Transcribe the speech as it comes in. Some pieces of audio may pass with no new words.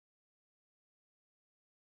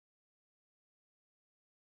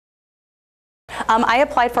I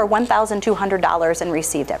applied for $1,200 and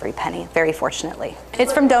received every penny, very fortunately.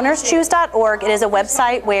 It's from donorschoose.org. It is a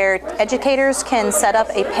website where educators can set up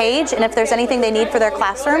a page, and if there's anything they need for their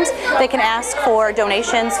classrooms, they can ask for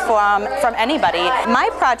donations from anybody. My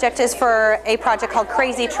project is for a project called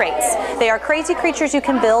Crazy Traits. They are crazy creatures you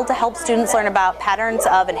can build to help students learn about patterns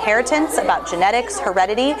of inheritance, about genetics,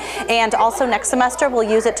 heredity, and also next semester we'll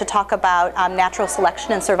use it to talk about natural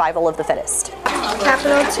selection and survival of the fittest.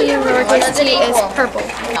 Capital T and lowercase t is purple.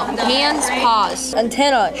 Hands, paws.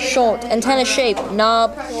 Antenna, short. Antenna shape,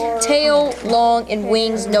 knob. Tail, long, and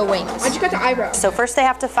wings, no wings. Why'd you got the eyebrow? So first they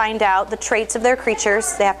have to find out the traits of their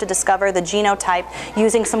creatures. They have to discover the genotype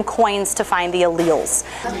using some coins to find the alleles.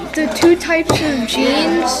 The two types of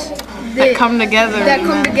genes that come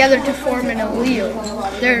together to form an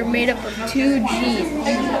allele. They're made up of two genes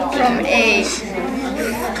from a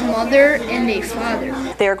mother and a father.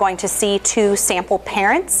 They're going to see two sample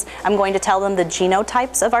parents. I'm going to tell them the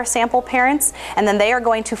genotypes of our sample parents, and then they are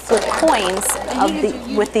going to flip coins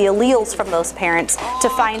with the alleles from those parents to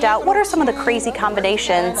find out what are some of the crazy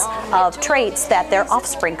combinations of traits that their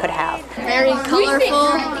offspring could have. Very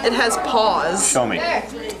colorful. It has paws. Show me.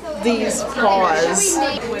 These paws.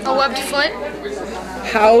 A webbed foot.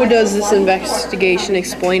 How does this investigation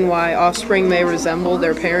explain why offspring may resemble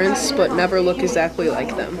their parents but never look exactly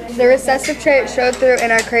like them? The recessive trait showed through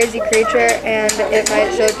in our crazy creature, and it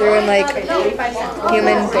might show through in like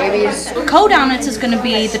human babies. Codominance is going to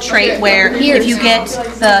be the trait where if you get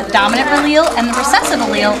the dominant allele and the recessive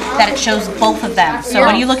allele, that it shows both of them. So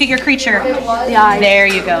when you look at your creature, the eyes. There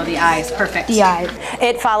you go, the eyes, perfect. The eyes.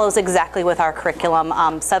 It follows exactly with our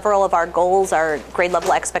curriculum. Several of our goals, our grade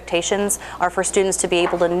level expectations, are for students to be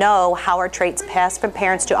able to know how our traits pass from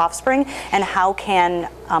parents to offspring and how can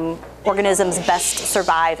organisms best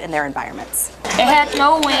survive in their environments. It had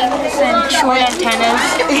no wings and short antennas,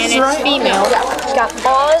 and it's female. It's got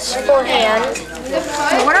paws for hands,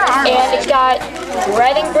 and it's got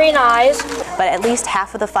red and green eyes. But at least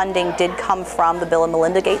half of the funding did come from the Bill and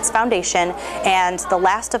Melinda Gates Foundation, and the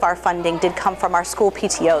last of our funding did come from our school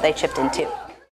PTO they chipped into.